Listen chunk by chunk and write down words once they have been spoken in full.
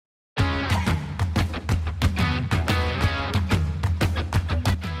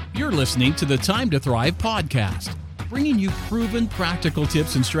You're listening to the Time to Thrive podcast, bringing you proven practical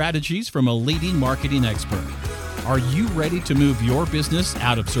tips and strategies from a leading marketing expert. Are you ready to move your business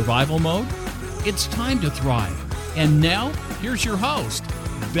out of survival mode? It's time to thrive. And now, here's your host,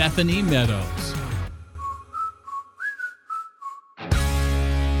 Bethany Meadows.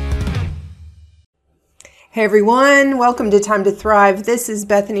 Hey everyone, welcome to Time to Thrive. This is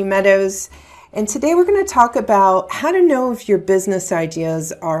Bethany Meadows, and today we're going to talk about how to know if your business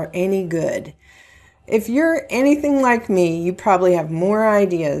ideas are any good. If you're anything like me, you probably have more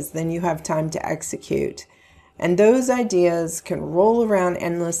ideas than you have time to execute, and those ideas can roll around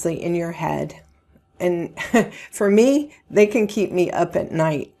endlessly in your head. And for me, they can keep me up at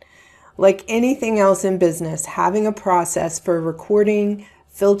night. Like anything else in business, having a process for recording,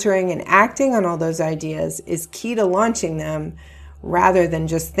 filtering, and acting on all those ideas is key to launching them rather than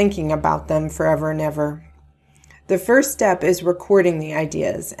just thinking about them forever and ever. The first step is recording the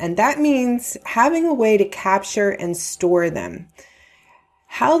ideas, and that means having a way to capture and store them.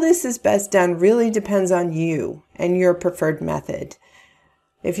 How this is best done really depends on you and your preferred method.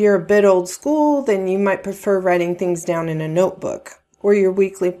 If you're a bit old school, then you might prefer writing things down in a notebook or your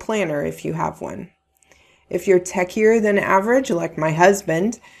weekly planner if you have one. If you're techier than average, like my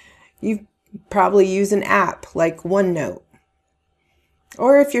husband, you probably use an app like OneNote.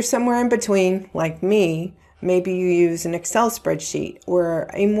 Or if you're somewhere in between, like me, maybe you use an Excel spreadsheet or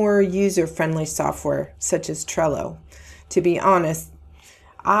a more user-friendly software such as Trello. To be honest,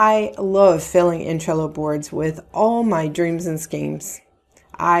 I love filling in Trello boards with all my dreams and schemes.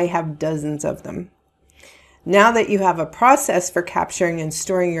 I have dozens of them. Now that you have a process for capturing and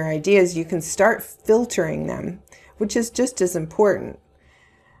storing your ideas, you can start filtering them, which is just as important.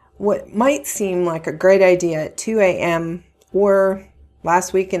 What might seem like a great idea at 2 a.m. or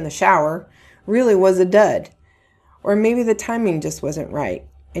last week in the shower really was a dud. Or maybe the timing just wasn't right,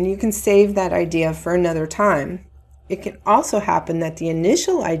 and you can save that idea for another time. It can also happen that the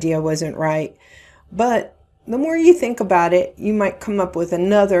initial idea wasn't right, but the more you think about it, you might come up with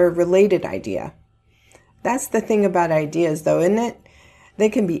another related idea. That's the thing about ideas, though, isn't it? They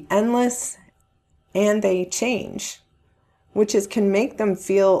can be endless and they change, which can make them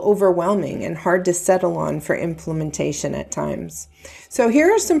feel overwhelming and hard to settle on for implementation at times. So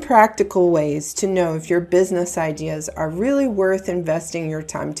here are some practical ways to know if your business ideas are really worth investing your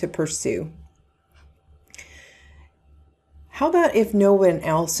time to pursue. How about if no one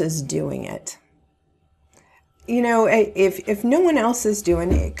else is doing it? You know, if no one else is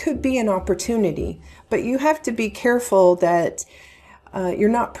doing it, it could be an opportunity, but you have to be careful that you're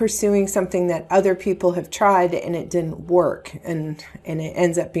not pursuing something that other people have tried and it didn't work, and it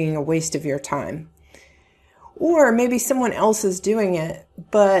ends up being a waste of your time. Or maybe someone else is doing it,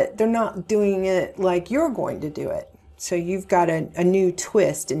 but they're not doing it like you're going to do it. So you've got a new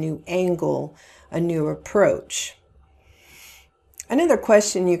twist, a new angle, a new approach. Another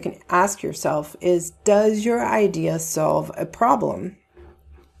question you can ask yourself is, does your idea solve a problem?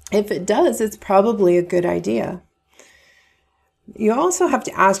 If it does, it's probably a good idea. You also have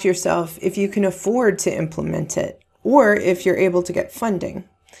to ask yourself if you can afford to implement it or if you're able to get funding.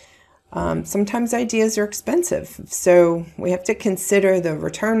 Sometimes ideas are expensive, so we have to consider the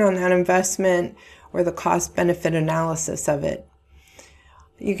return on that investment or the cost-benefit analysis of it.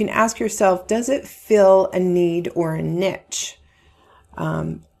 You can ask yourself, does it fill a need or a niche?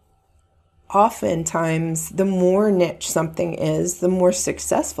 Oftentimes, the more niche something is, the more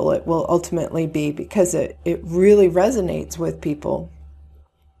successful it will ultimately be because it really resonates with people.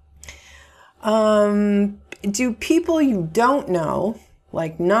 Do people you don't know,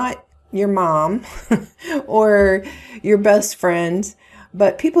 like not your mom or your best friend,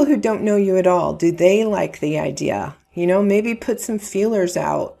 but people who don't know you at all, do they like the idea? You know, maybe put some feelers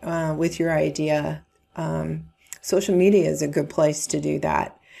out with your idea. Social media is a good place to do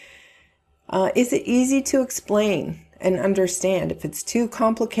that. Is it easy to explain and understand? If it's too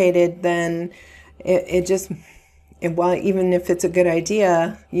complicated, then well, even if it's a good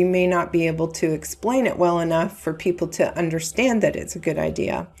idea, you may not be able to explain it well enough for people to understand that it's a good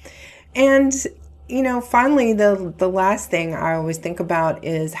idea. And, you know, finally, the last thing I always think about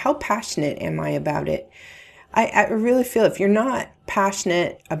is, how passionate am I about it? I really feel if you're not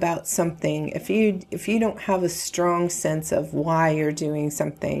passionate about something, if you don't have a strong sense of why you're doing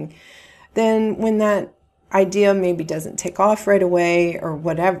something, then when that idea maybe doesn't take off right away or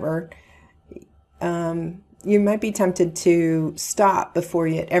whatever, you might be tempted to stop before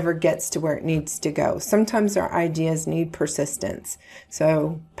it ever gets to where it needs to go. Sometimes our ideas need persistence.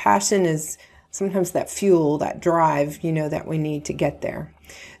 So passion is sometimes that fuel, that drive, that we need to get there.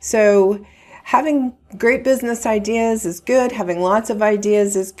 So having great business ideas is good. Having lots of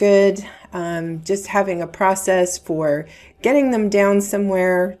ideas is good. Just having a process for getting them down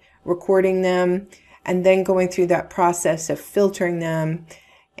somewhere, recording them, and then going through that process of filtering them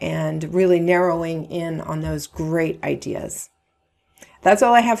and really narrowing in on those great ideas. That's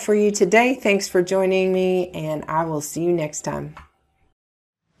all I have for you today. Thanks for joining me, and I will see you next time.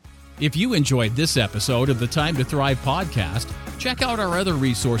 If you enjoyed this episode of the Time to Thrive podcast, check out our other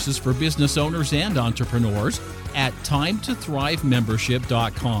resources for business owners and entrepreneurs at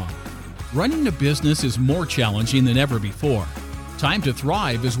timetothrivemembership.com. Running a business is more challenging than ever before. Time to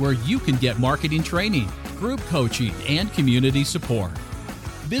Thrive is where you can get marketing training, group coaching, and community support.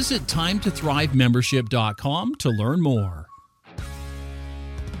 Visit timetothrivemembership.com to learn more.